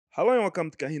Hello and welcome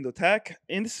to KahindoTech.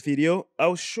 In this video,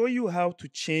 I'll show you how to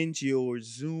change your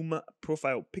Zoom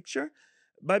profile picture.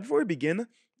 But before we begin,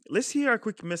 let's hear a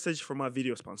quick message from our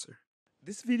video sponsor.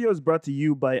 This video is brought to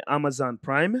you by Amazon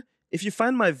Prime. If you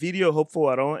find my video helpful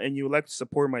at all and you would like to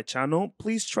support my channel,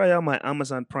 please try out my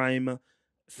Amazon Prime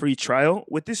free trial.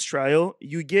 With this trial,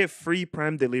 you get free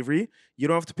Prime delivery. You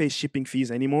don't have to pay shipping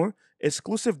fees anymore.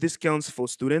 Exclusive discounts for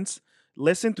students.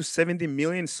 Listen to 70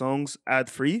 million songs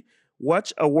ad-free.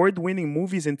 Watch award-winning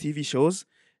movies and TV shows.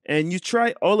 And you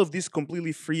try all of this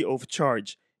completely free of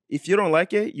charge. If you don't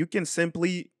like it, you can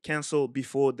simply cancel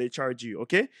before they charge you,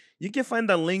 okay? You can find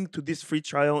the link to this free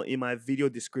trial in my video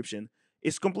description.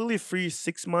 It's completely free,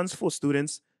 6 months for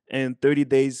students and 30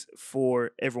 days for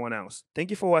everyone else.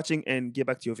 Thank you for watching and get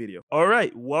back to your video. All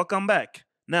right, welcome back.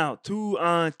 Now,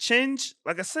 to change,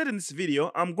 like I said in this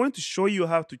video, I'm going to show you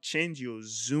how to change your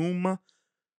Zoom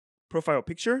profile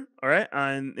picture, all right?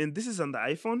 And this is on the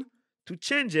iPhone. To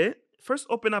change it, first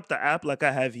open up the app like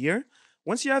I have here.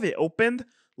 Once you have it opened,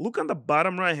 look on the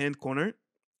bottom right-hand corner.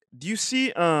 Do you see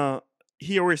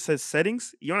here where it says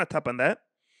settings? You want to tap on that.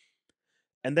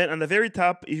 And then on the very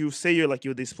top, you say your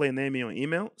display name in your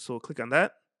email. So click on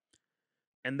that.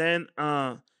 And then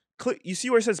click. You see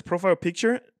where it says profile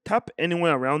picture? Tap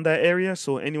anywhere around that area.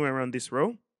 So anywhere around this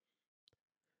row.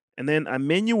 And then a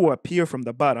menu will appear from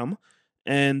the bottom.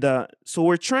 And so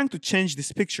we're trying to change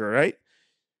this picture, right?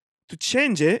 To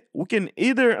change it, we can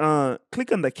either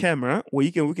click on the camera where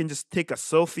we can just take a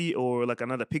selfie or like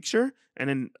another picture and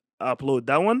then upload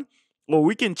that one. Or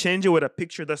we can change it with a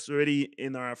picture that's already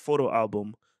in our photo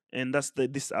album. And that's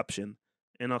this option.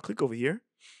 And I'll click over here.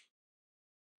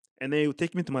 And then it will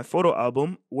take me to my photo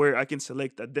album where I can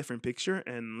select a different picture.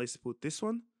 And let's put this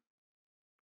one.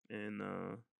 And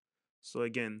so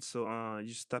again, you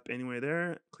just tap anywhere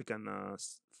there, click on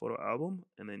photo album,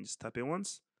 and then just tap it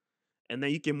once. And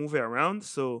then you can move it around.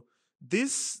 So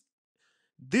these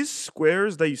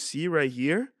squares that you see right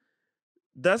here,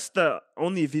 that's the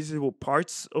only visible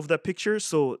parts of the picture.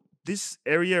 So this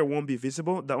area won't be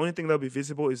visible. The only thing that'll be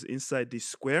visible is inside this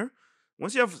square.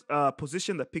 Once you have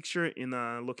positioned the picture in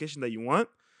a location that you want,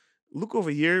 look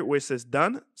over here where it says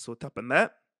done. So tap on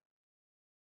that.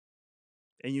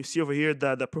 And you see over here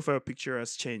that the profile picture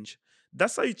has changed.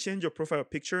 That's how you change your profile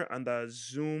picture on the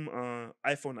Zoom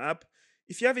iPhone app.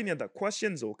 If you have any other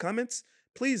questions or comments,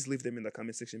 please leave them in the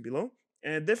comment section below.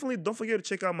 And definitely don't forget to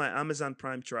check out my Amazon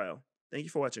Prime trial. Thank you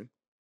for watching.